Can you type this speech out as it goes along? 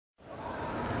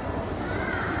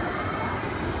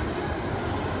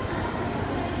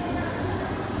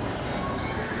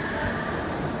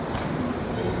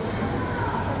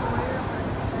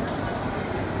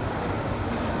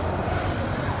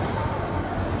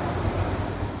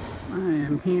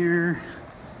am here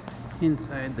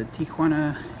inside the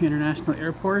Tijuana International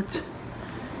Airport,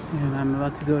 and I'm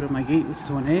about to go to my gate, which is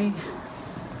 1A.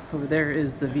 Over there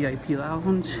is the VIP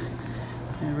lounge,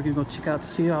 and we're gonna go check out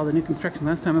to see all the new construction.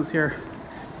 Last time I was here,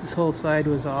 this whole side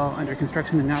was all under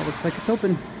construction, and now it looks like it's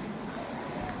open.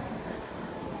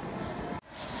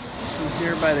 So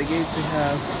here by the gate we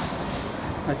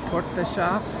have a torta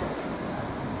shop,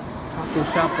 taco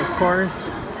shop of course,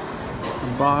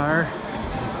 a bar,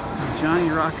 Johnny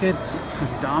Rockets,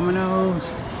 Domino's,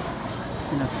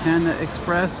 and a Panda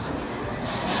Express.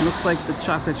 It looks like the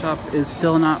chocolate shop is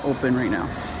still not open right now.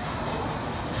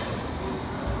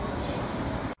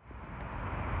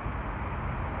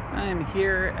 I am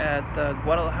here at the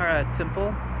Guadalajara Temple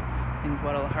in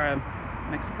Guadalajara,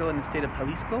 Mexico, in the state of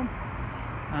Jalisco.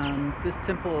 This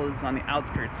temple is on the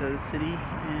outskirts of the city,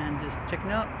 and just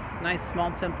checking it out. It's a nice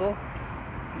small temple,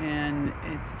 and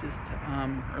it's just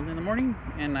early in the morning,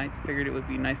 and I figured it would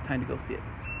be a nice time to go see it.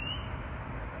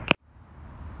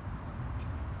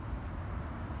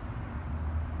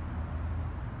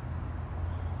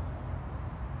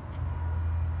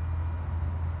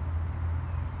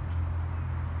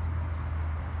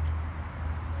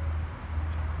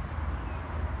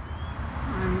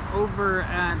 I'm over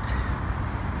at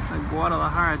the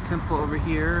Guadalajara Temple over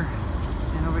here,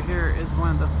 and over here is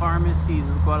one of the pharmacies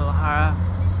of Guadalajara,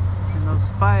 and those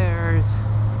spires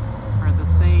are the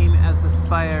same as the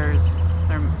spires,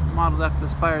 they're modeled after the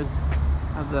spires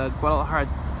of the Guadalajara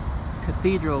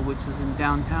Cathedral, which is in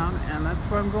downtown, and that's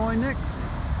where I'm going next.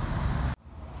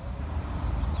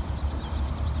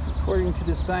 According to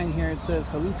the sign here, it says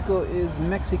Jalisco is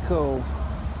Mexico,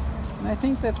 and I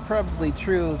think that's probably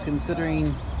true,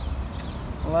 considering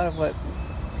a lot of what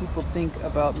people think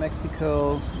about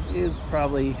Mexico is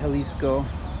probably Jalisco.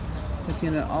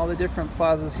 Looking at all the different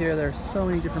plazas here, there are so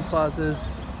many different plazas.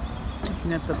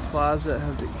 Looking at the plaza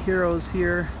of the heroes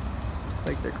here, looks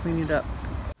like they're cleaning it up.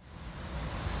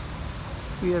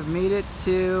 We have made it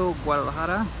to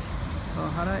Guadalajara,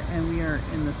 and we are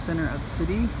in the center of the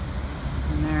city.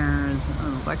 And there's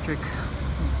an electric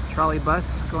trolley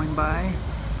bus going by,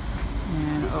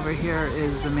 and over here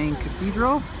is the main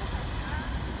cathedral.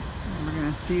 We're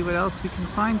going to see what else we can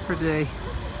find for today.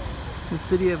 The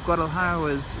city of Guadalajara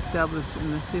was established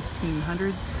in the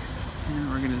 1500s, and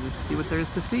we're going to just see what there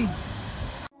is to see.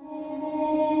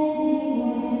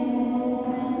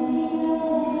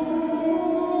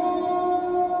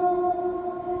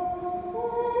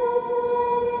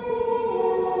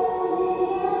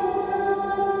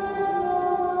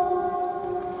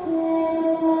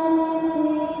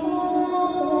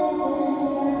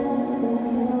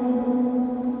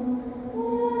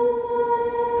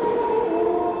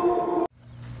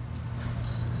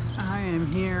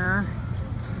 Here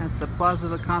at the Plaza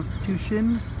of the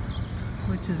Constitution,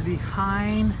 which is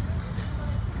behind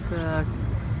the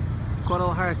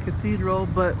Guadalajara Cathedral,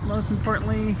 but most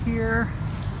importantly here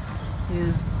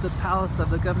is the Palace of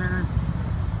the Governor.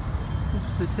 This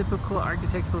is a typical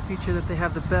architectural feature that they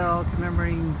have the bell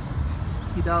commemorating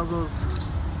Hidalgo's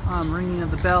ringing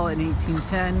of the bell in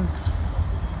 1810,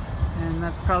 and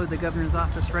that's probably the governor's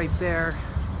office right there,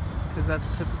 because that's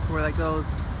typical where that goes.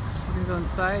 We're going to go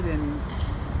inside and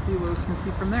see what we can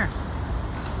see from there.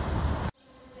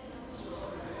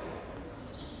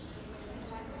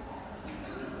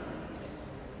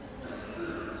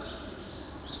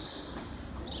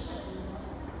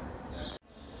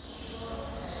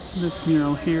 This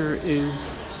mural here is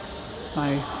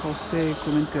by Jose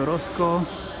Clemente Orozco,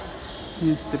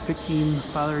 and it's depicting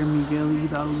Father Miguel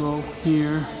Hidalgo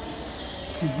here,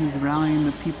 and he's rallying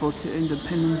the people to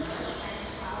independence.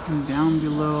 And down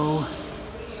below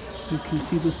you can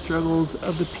see the struggles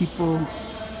of the people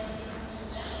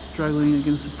struggling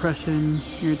against oppression.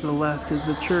 Here to the left is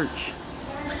the church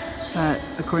that,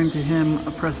 according to him,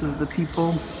 oppresses the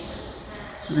people.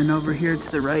 And then over here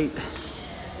to the right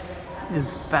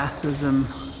is fascism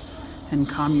and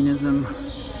communism,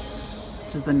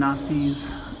 which is the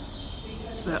Nazis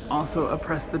that also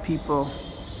oppress the people.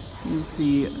 You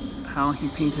see how he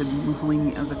painted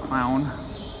Mussolini as a clown.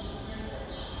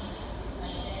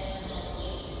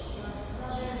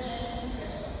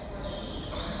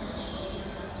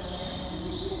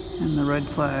 And the red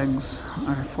flags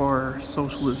are for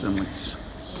socialism, which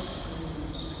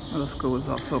Orozco was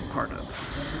also part of.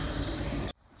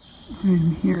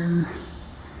 I'm here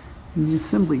in the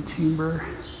assembly chamber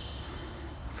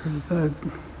for the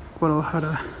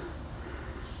Guadalajara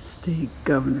State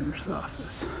Governor's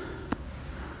office.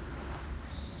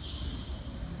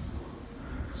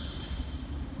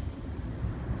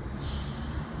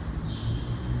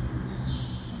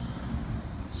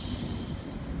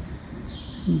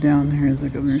 Down there is the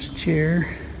governor's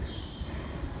chair.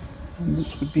 And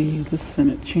this would be the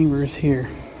Senate chambers here.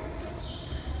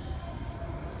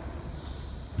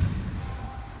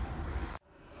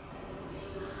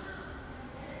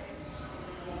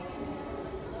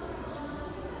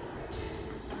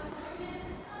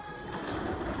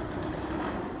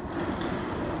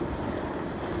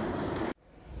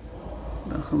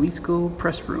 The Jalisco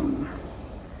press room.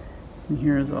 And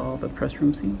here's all the press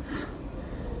room seats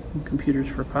and computers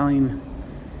for filing.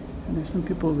 And there's some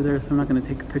people over there, so I'm not going to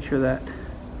take a picture of that.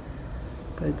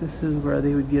 But this is where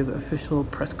they would give official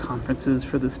press conferences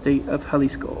for the state of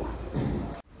Jalisco.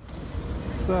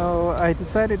 So I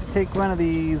decided to take one of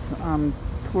these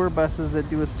tour buses that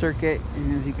do a circuit,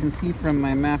 and as you can see from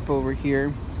my map over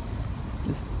here,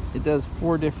 it does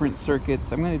 4 different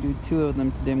circuits. I'm going to do 2 of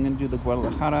them today. I'm going to do the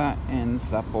Guadalajara and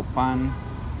Zapopan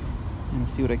and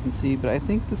see what I can see. But I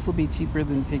think this will be cheaper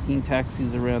than taking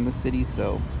taxis around the city,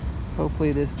 so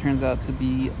hopefully this turns out to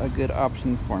be a good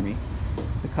option for me.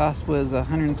 The cost was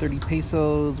 130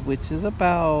 pesos, which is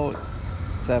about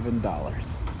 $7.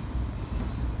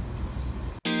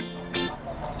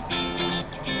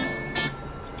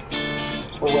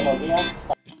 Buenos días.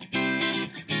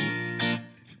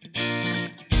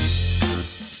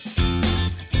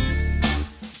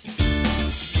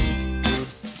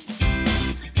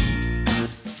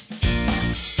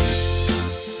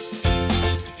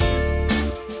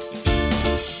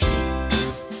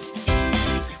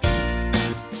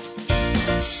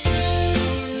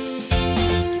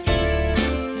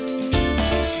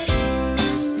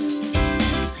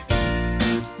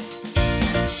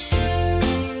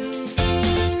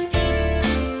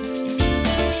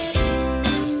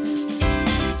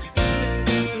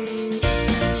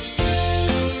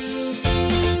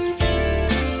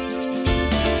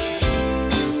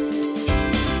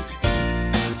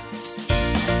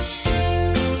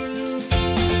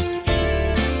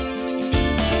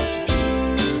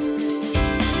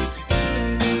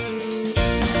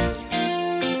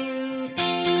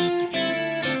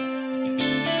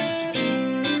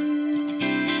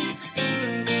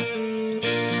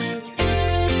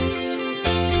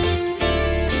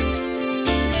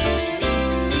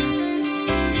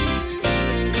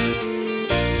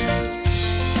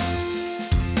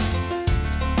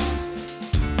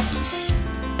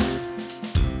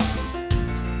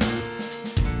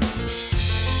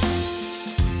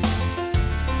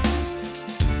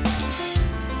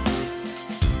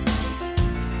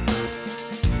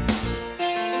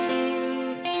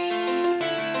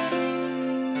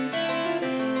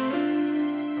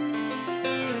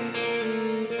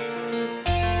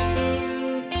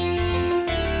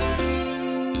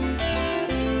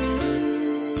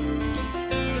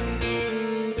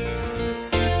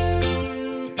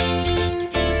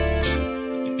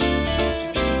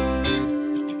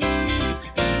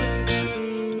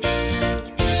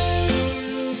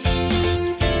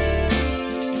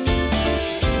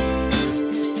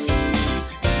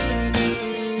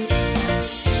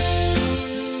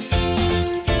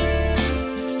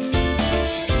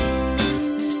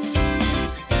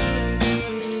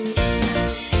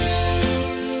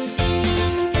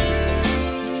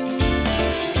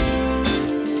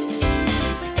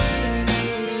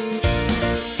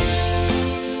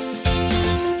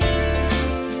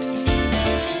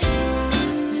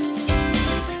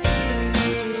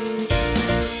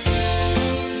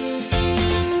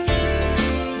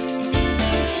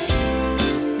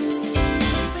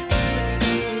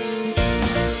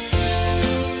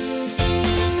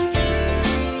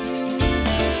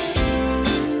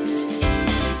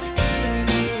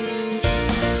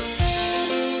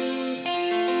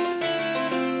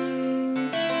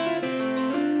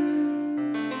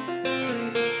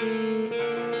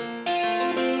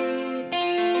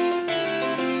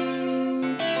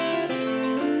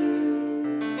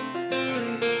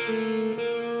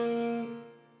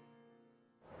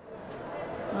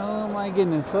 My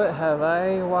goodness, what have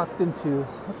I walked into?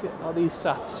 Look at all these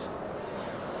shops.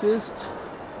 This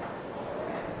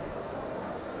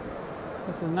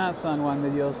is not San Juan de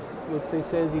Dios, which they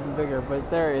say is even bigger, but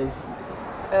there is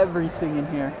everything in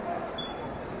here.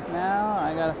 Now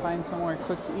I gotta find somewhere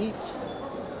quick to eat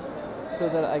so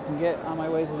that I can get on my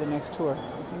way to the next tour.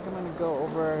 I think I'm gonna go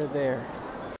over there.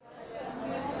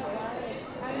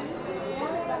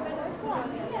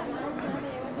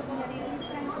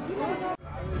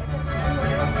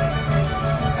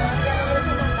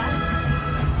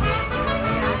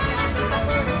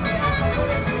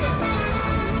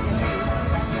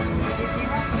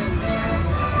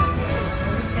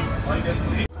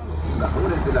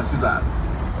 De la ciudad.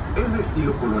 Es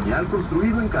estilo colonial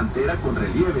construido en cantera con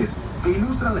relieves que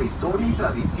ilustran la historia y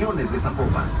tradiciones de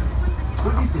Zapopan.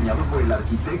 Fue diseñado por el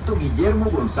arquitecto Guillermo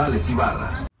González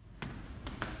Ibarra.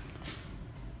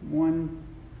 One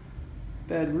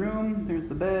bedroom, there's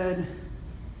the bed,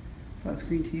 flat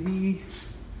screen TV,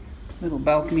 little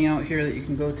balcony out here that you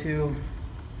can go to.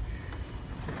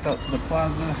 Looks out to the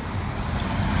plaza.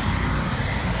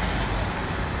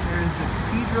 There's the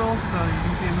cathedral, so you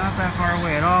can see I'm not that far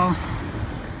away at all.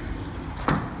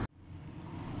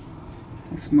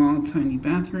 A small, tiny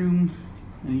bathroom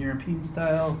in a European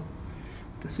style.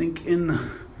 The sink in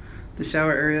the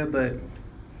shower area, but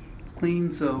it's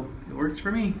clean, so it works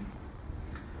for me.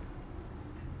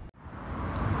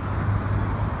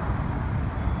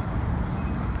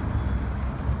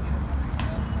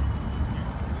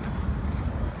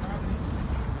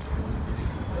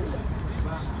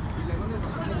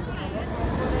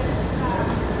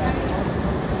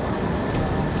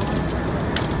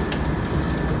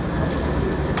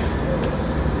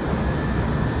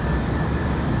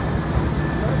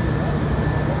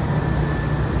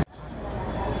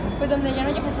 Pues donde ya no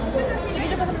haya gente. ¿Sí que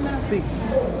yo paso primero? Sí.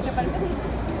 ¿Te parece?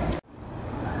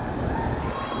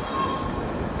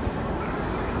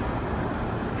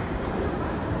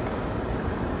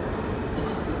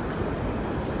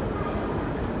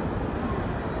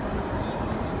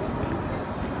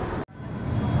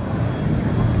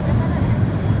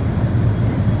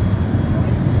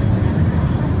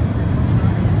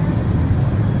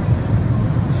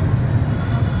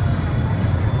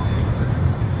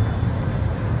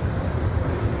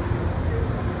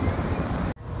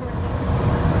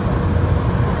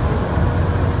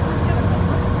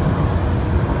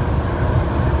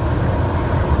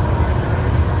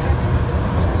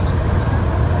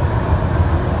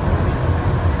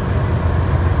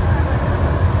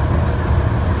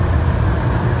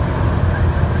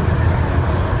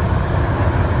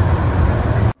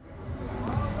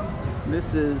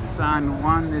 This is San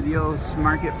Juan de Dios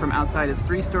market from outside. It's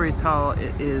 3 stories tall.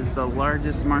 It is the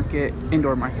largest market,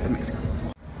 indoor market in Mexico.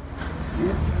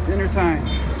 It's dinner time.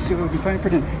 Let's see what we can find for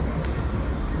dinner.